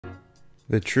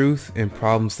The truth and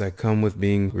problems that come with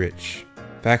being rich.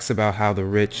 Facts about how the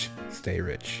rich stay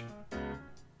rich.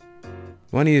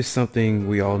 Money is something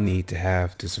we all need to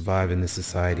have to survive in the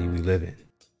society we live in.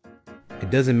 It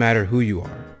doesn't matter who you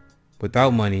are. Without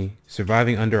money,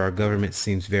 surviving under our government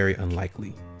seems very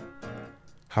unlikely.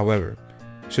 However,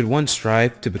 should one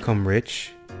strive to become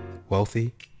rich,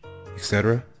 wealthy,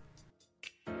 etc.?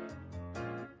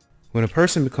 When a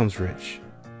person becomes rich,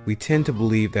 we tend to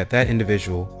believe that that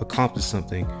individual accomplished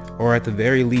something, or at the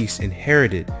very least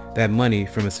inherited that money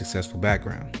from a successful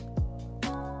background.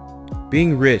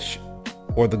 Being rich,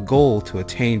 or the goal to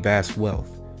attain vast wealth,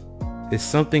 is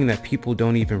something that people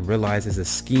don't even realize is a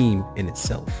scheme in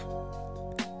itself.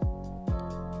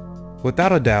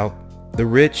 Without a doubt, the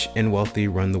rich and wealthy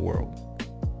run the world.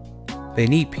 They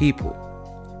need people,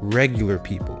 regular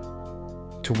people,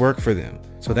 to work for them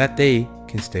so that they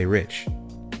can stay rich.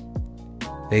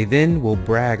 They then will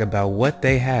brag about what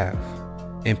they have,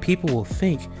 and people will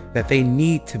think that they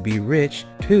need to be rich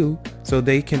too so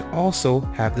they can also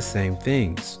have the same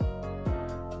things.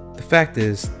 The fact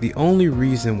is, the only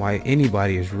reason why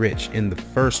anybody is rich in the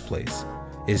first place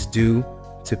is due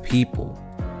to people.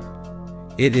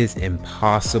 It is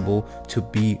impossible to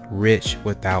be rich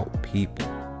without people.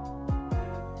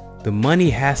 The money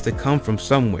has to come from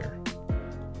somewhere.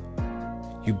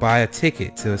 You buy a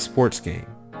ticket to a sports game.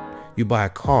 You buy a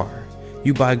car.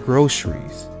 You buy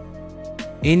groceries.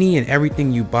 Any and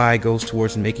everything you buy goes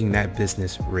towards making that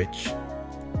business rich.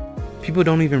 People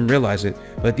don't even realize it,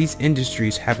 but these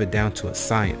industries have it down to a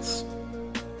science.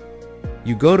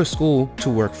 You go to school to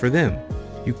work for them.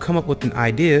 You come up with an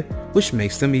idea which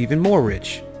makes them even more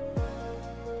rich.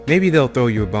 Maybe they'll throw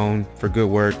you a bone for good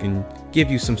work and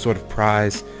give you some sort of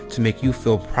prize to make you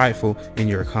feel prideful in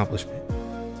your accomplishment.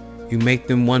 You make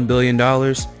them $1 billion,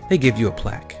 they give you a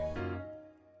plaque.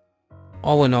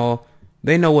 All in all,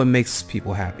 they know what makes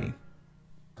people happy.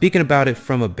 Speaking about it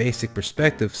from a basic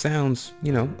perspective sounds,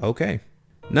 okay.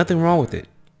 Nothing wrong with it.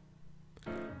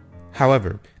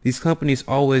 However, these companies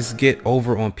always get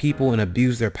over on people and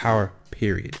abuse their power,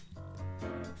 period.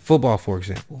 Football, for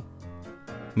example.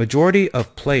 Majority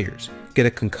of players get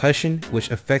a concussion which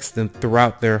affects them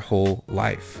throughout their whole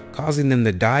life, causing them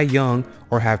to die young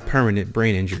or have permanent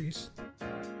brain injuries.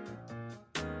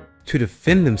 To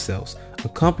defend themselves, a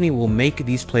company will make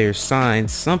these players sign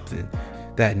something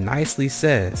that nicely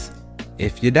says,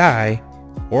 if you die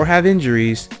or have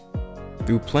injuries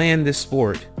through playing this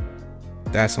sport,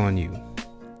 that's on you.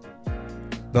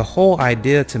 The whole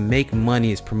idea to make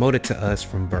money is promoted to us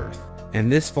from birth,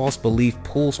 and this false belief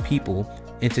pulls people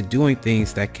into doing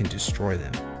things that can destroy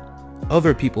them.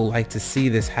 Other people like to see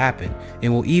this happen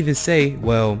and will even say,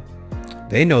 well,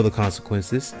 they know the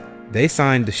consequences. They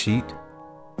signed the sheet.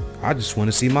 I just want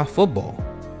to see my football,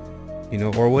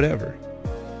 or whatever.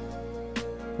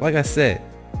 Like I said,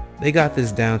 they got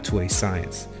this down to a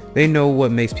science. They know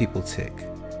what makes people tick.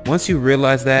 Once you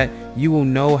realize that, you will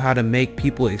know how to make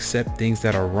people accept things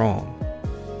that are wrong.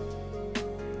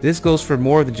 This goes for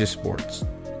more than just sports,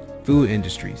 food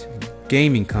industries,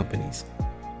 gaming companies,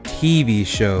 TV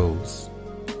shows.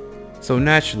 So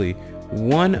naturally,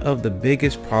 one of the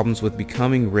biggest problems with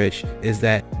becoming rich is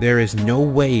that there is no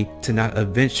way to not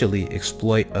eventually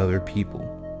exploit other people.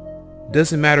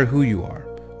 Doesn't matter who you are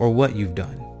or what you've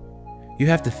done. You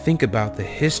have to think about the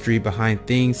history behind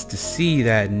things to see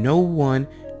that no one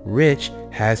rich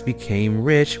has become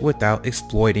rich without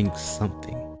exploiting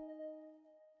something.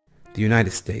 The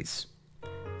United States,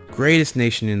 greatest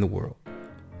nation in the world,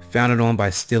 founded on by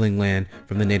stealing land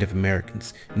from the Native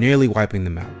Americans, nearly wiping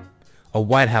them out. A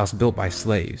White House built by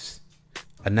slaves.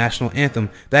 A national anthem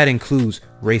that includes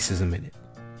racism in it.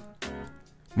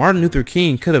 Martin Luther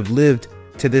King could have lived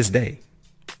to this day.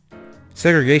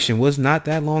 Segregation was not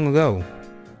that long ago.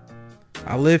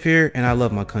 I live here and I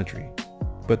love my country,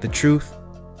 but the truth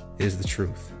is the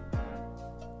truth.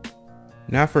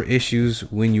 Now for issues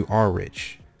when you are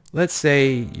rich. Let's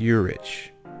say you're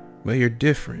rich, but you're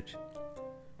different.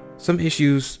 Some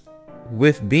issues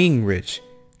with being rich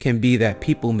can be that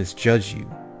people misjudge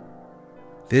you.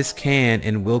 This can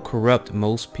and will corrupt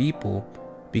most people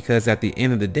because at the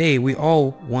end of the day, we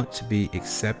all want to be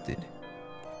accepted.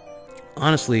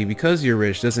 Honestly, because you're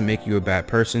rich doesn't make you a bad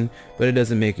person, but it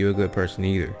doesn't make you a good person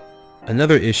either.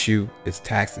 Another issue is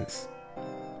taxes.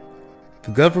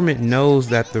 The government knows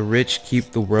that the rich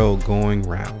keep the world going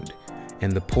round,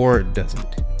 and the poor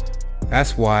doesn't.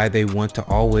 That's why they want to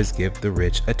always give the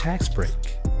rich a tax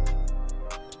break.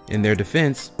 In their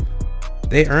defense,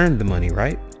 they earned the money,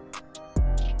 right?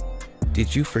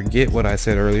 Did you forget what I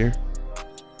said earlier?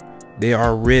 They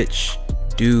are rich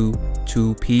due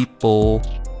to people.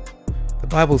 The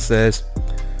Bible says,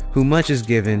 Who much is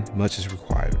given, much is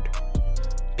required.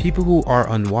 People who are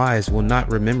unwise will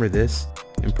not remember this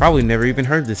and probably never even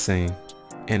heard this saying.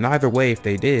 And either way, if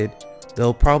they did,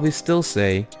 they'll probably still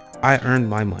say, I earned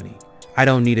my money. I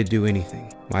don't need to do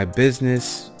anything. My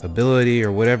business, ability,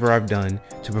 or whatever I've done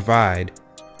to provide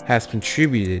has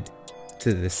contributed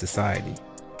to this society,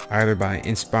 either by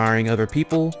inspiring other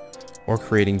people or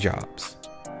creating jobs.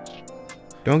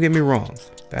 Don't get me wrong,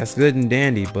 that's good and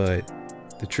dandy, but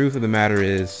the truth of the matter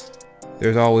is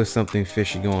there's always something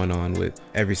fishy going on with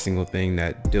every single thing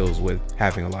that deals with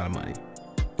having a lot of money.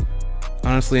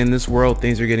 Honestly, in this world,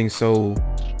 things are getting so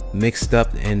mixed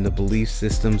up in the belief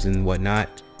systems and whatnot.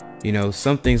 You know,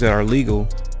 some things that are legal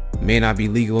may not be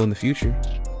legal in the future.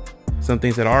 Some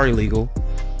things that are illegal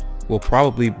will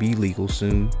probably be legal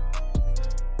soon.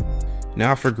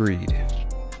 Now for greed.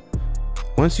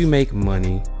 Once you make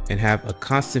money and have a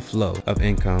constant flow of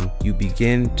income, you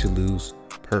begin to lose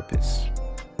purpose.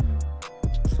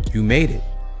 You made it.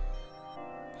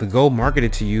 The goal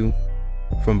marketed to you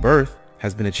from birth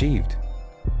has been achieved.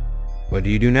 What do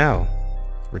you do now?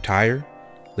 Retire?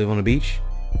 Live on the beach?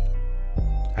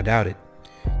 I doubt it.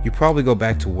 You probably go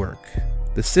back to work.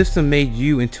 The system made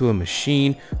you into a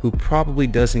machine who probably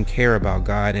doesn't care about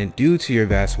God, and due to your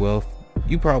vast wealth,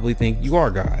 you probably think you are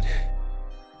God.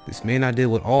 This may not deal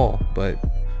with all, but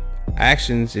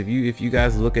actions, if you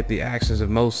guys look at the actions of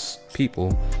most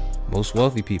people, most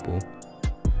wealthy people,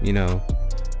 you know,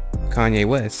 Kanye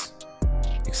West,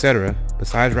 etc.,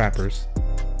 besides rappers,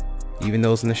 even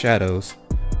those in the shadows,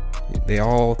 they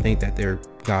all think that they're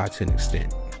God to an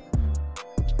extent.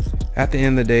 At the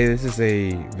end of the day, this is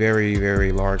a very,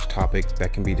 very large topic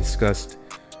that can be discussed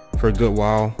for a good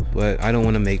while, but I don't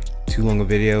want to make too long of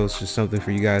videos, just something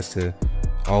for you guys to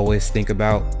always think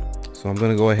about. So I'm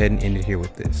going to go ahead and end it here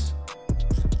with this.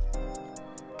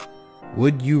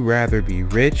 Would you rather be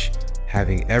rich,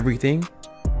 having everything,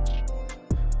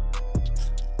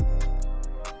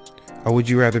 or would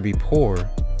you rather be poor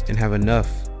and have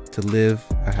enough to live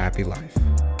a happy life?